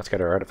to do it. Let's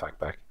get our artifact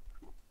back.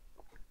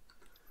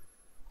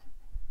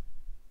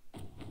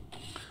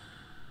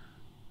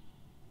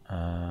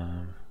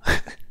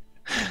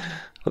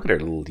 Look at her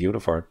little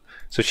uniform.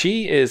 So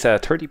she is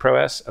 30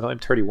 prowess and I'm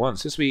 31.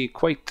 So this will be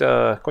quite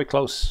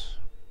close.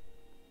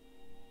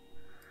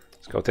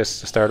 Let's go with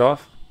this to start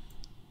off.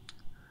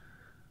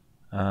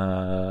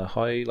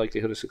 High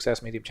likelihood of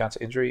success, medium chance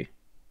of injury.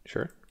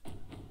 Sure.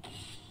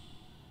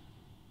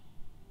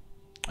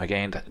 I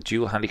gained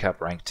dual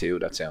handicap rank 2.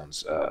 That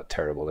sounds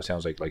terrible. That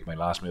sounds like my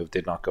last move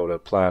did not go to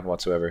plan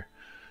whatsoever.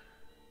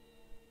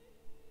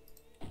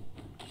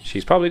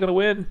 She's probably going to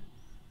win.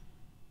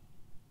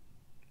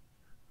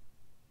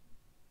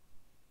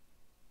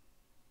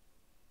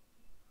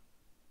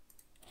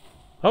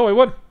 Oh, I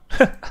won.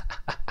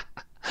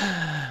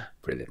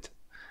 Brilliant.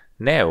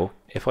 Now,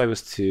 if I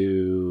was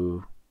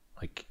to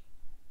like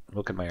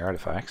look at my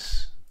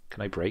artifacts,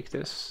 can I break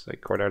this?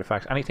 Like court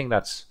artifacts? Anything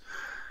that's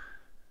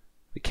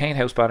the Kane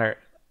House banner,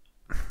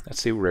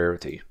 let's do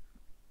rarity.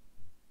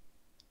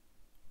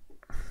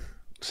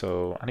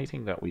 So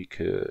anything that we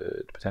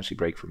could potentially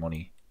break for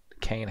money. The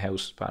Kane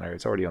House banner,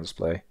 it's already on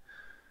display.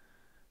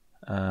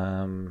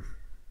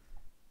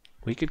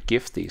 We could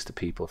gift these to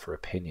people for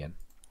opinion.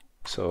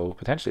 So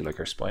potentially like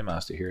our spy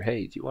master here.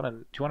 Hey, do you want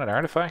an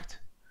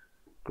artifact?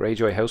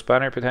 Greyjoy House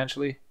banner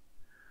potentially,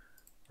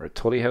 or a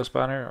Tully House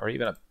banner, or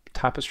even a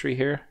tapestry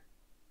here.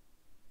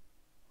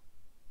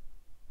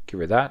 Give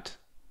her that.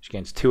 She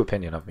gains 2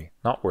 opinion of me.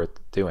 Not worth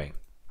doing.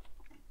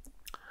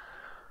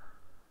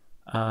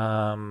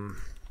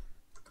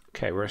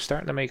 Okay, we're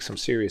starting to make some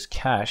serious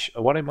cash.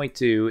 What I might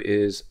do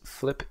is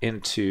flip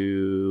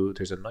into,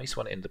 there's a nice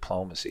one in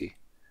diplomacy,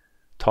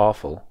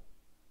 TOEFL,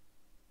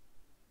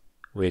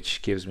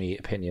 which gives me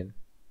opinion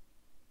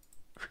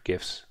for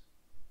gifts.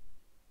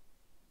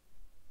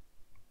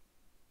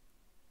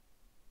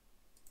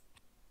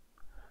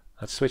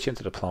 Let's switch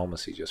into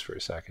diplomacy just for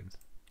a second.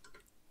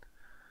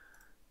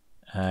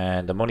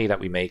 And the money that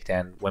we make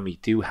then, when we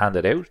do hand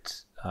it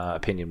out,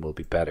 opinion will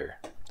be better.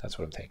 That's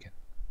what I'm thinking.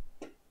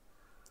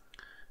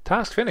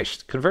 Task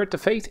finished. Convert the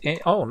faith in.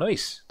 Oh,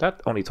 nice.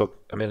 That only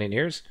took 1,000,000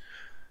 years.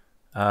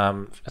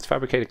 Let's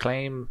fabricate a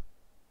claim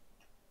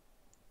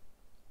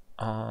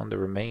on the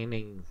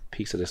remaining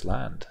piece of this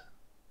land.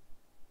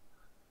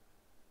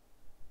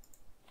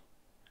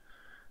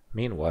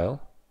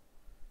 Meanwhile,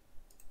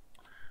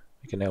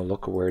 we can now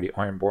look at where the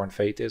Ironborn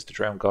Faith is. The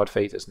Drowned God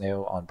Faith is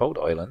now on both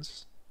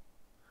islands.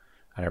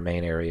 And our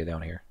main area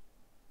down here,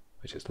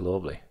 which is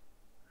lovely.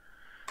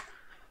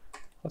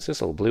 What's this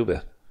little blue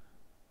bit?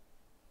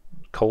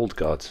 Cold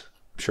gods.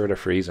 I'm sure they're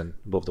freezing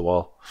above the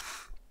wall.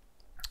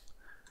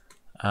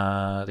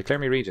 Declare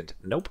me regent.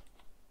 Nope.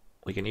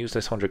 We can use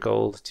this 100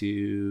 gold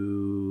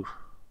to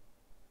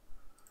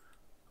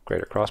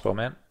upgrade our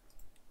crossbowmen.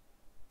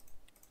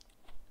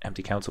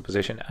 Empty council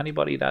position.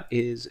 Anybody that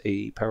is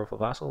a powerful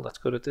vassal that's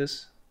good at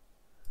this,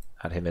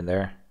 add him in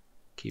there.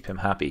 Keep him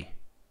happy.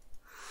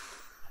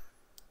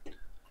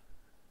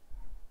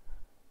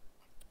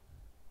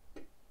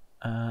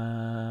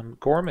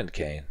 Gorman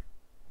Kane.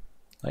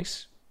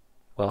 Nice.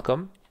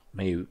 Welcome.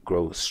 May you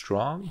grow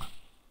strong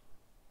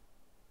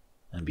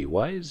and be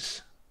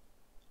wise.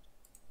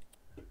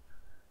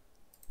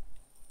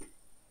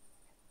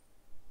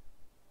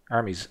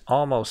 Army's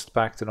almost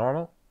back to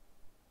normal.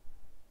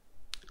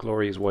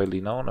 Glory is widely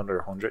known. Under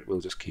 100.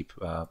 We'll just keep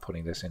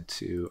putting this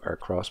into our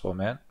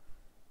crossbowmen.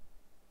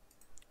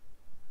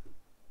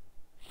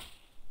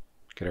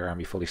 Get our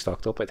army fully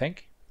stocked up, I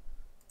think.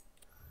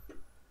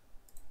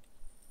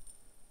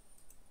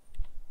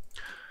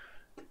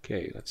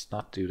 Okay, let's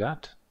not do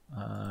that.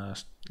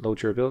 Low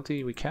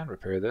durability. We can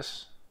repair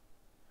this.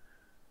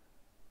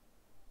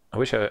 I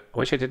wish I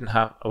didn't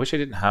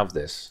have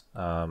this.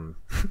 Can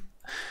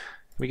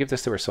we give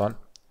this to our son?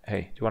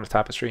 Hey, do you want a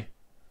tapestry?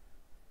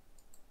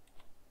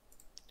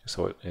 Just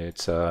so it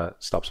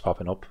stops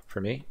popping up for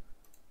me.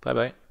 Bye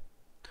bye.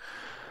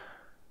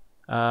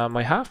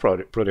 My half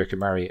brother can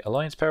marry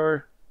alliance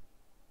power,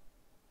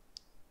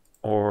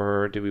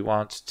 or do we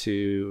want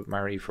to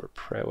marry for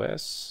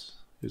prowess?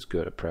 Who's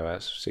good at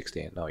prowess?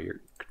 16. No,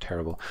 you're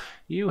terrible.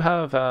 You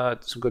have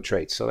some good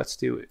traits, so let's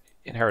do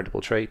inheritable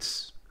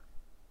traits.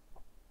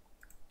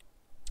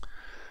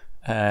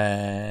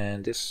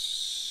 And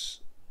this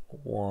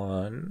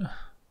one.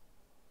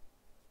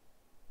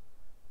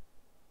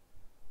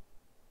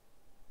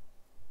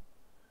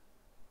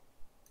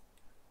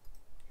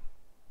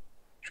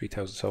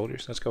 $3,000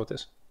 soldiers. Let's go with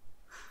this.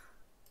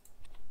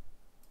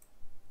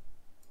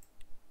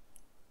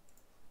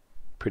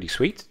 Pretty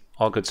sweet.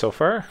 All good so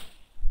far.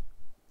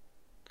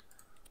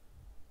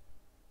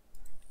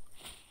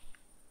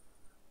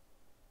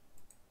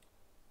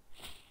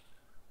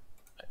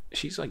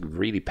 She's like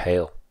really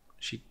pale.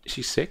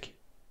 She's sick.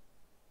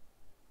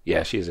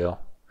 Yeah, she is ill.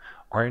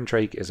 Iron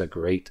Drake is a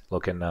great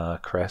looking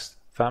crest.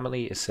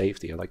 Family is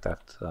safety. I like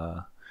that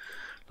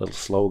little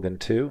slogan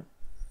too.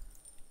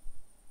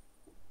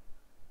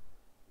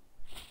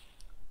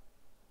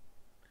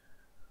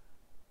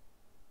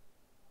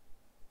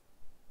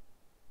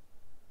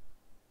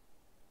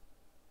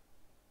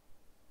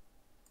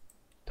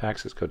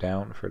 Taxes go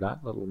down for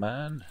that little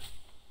man.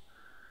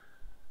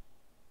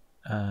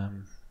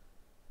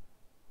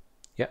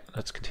 Yeah,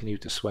 let's continue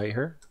to sway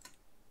her.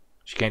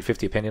 She gained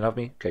 50 opinion of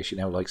me. Okay, she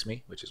now likes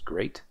me, which is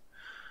great.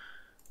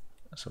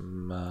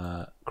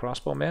 Some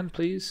crossbowmen,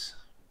 please.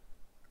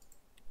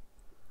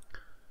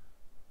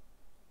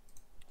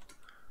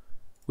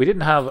 We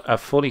didn't have a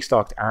fully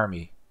stocked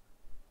army.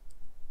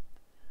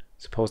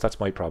 Suppose that's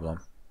my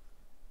problem.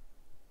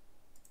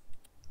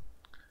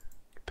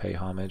 Pay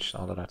homage,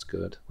 all of that's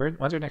good.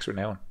 When's our next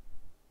renown?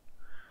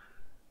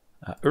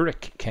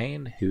 Ulrich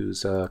Kane,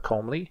 who's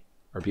comely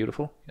or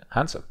beautiful,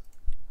 handsome.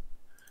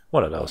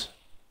 One of those.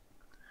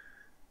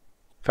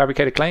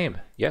 Fabricate a claim.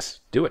 Yes,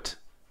 do it.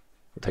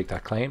 We'll take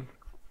that claim.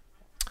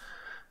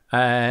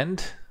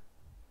 And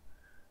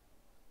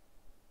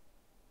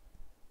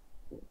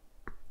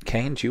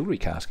Kane jewelry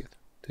casket.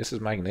 This is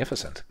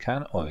magnificent.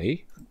 Can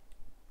I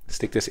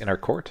stick this in our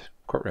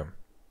courtroom?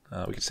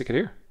 We can stick it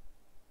here.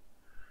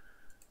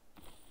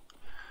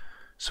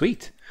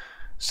 Sweet.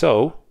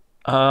 So,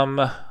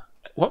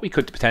 what we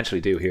could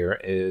potentially do here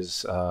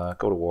is go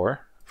to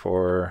war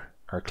for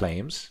our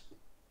claims.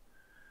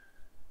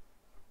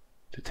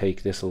 To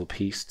take this little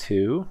piece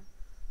too.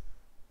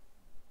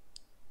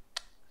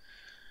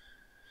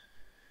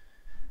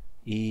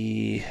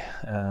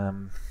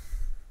 I'm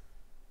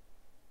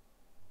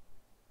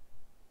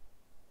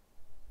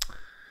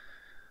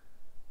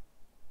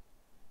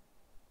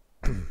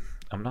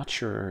not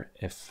sure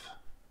if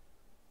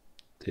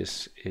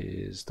this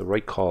is the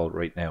right call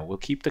right now. We'll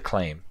keep the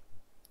claim.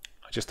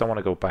 I just don't want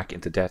to go back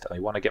into debt. I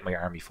want to get my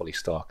army fully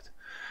stocked.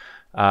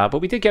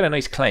 But we did get a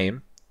nice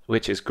claim,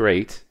 which is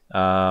great.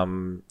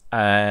 And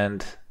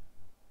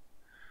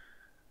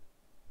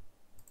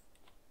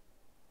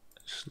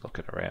just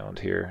looking around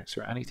here, is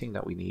there anything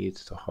that we need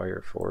to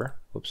hire for?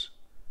 Whoops.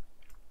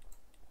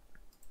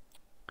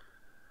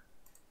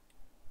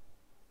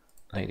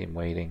 Lady in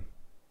waiting.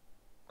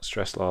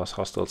 Stress loss,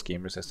 hostile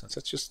scheme resistance.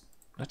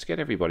 Let's get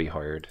everybody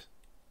hired,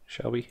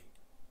 shall we?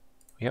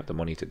 We have the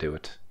money to do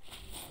it.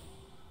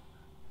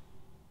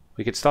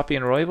 We could stop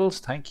being rivals.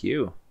 Thank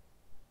you.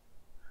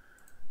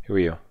 Who are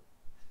you?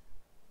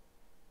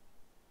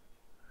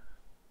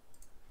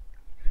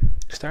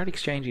 Start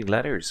exchanging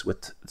letters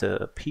with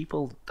the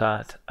people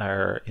that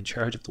are in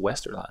charge of the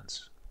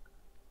Westerlands.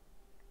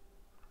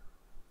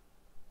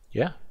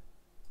 Yeah,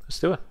 let's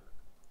do it.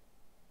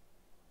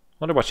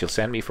 Wonder what she'll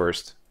send me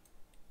first.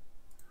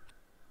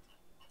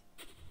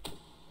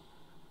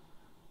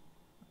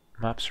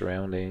 Map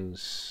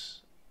surroundings.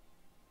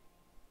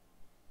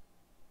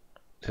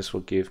 This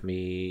will give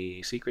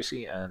me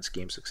secrecy and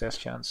scheme success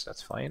chance.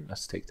 That's fine.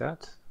 Let's take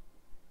that.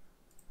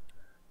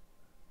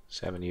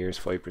 7 years,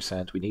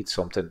 5%. We need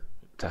something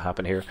to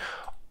happen here.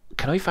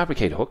 Can I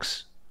fabricate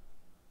hooks?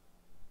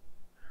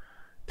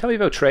 Tell me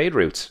about trade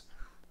routes.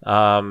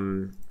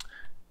 So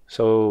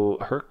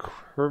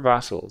her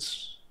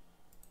vassals.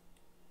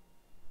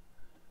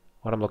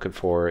 What I'm looking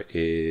for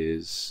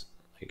is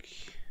like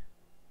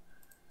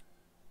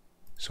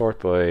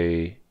sort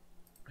by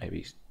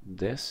maybe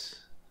this.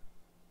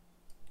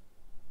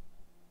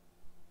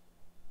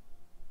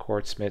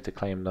 Court Smith,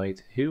 acclaimed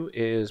knight. Who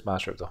is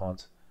Master of the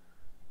Hunt?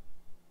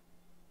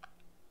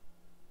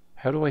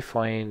 How do I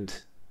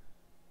find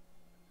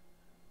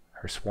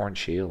her sworn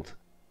shield?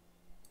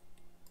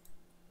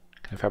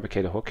 Can I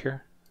fabricate a hook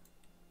here?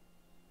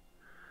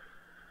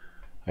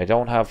 I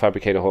don't have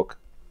fabricate a hook.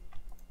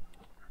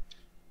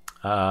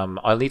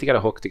 I'll need to get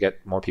a hook to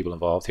get more people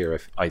involved here,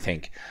 I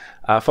think.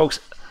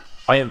 Folks,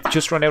 I am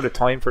just run out of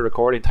time for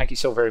recording. Thank you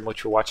so very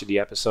much for watching the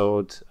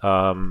episode.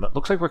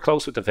 Looks like we're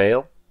close with the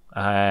Vale,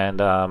 and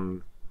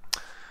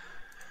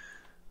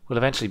we'll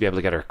eventually be able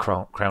to get our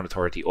crown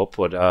authority up,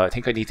 but I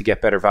think I need to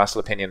get better vassal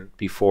opinion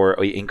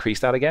before I increase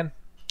that again.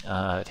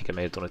 I think I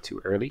may have done it too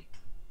early.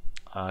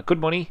 Good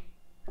money,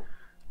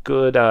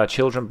 good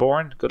children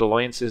born, good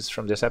alliances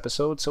from this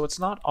episode, so it's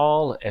not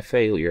all a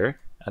failure.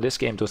 And this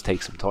game does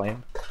take some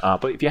time.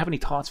 But if you have any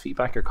thoughts,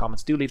 feedback, or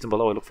comments, do leave them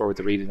below. I look forward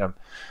to reading them.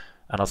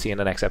 And I'll see you in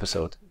the next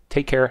episode.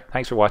 Take care.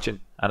 Thanks for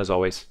watching. And as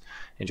always,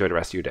 enjoy the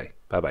rest of your day.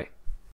 Bye-bye.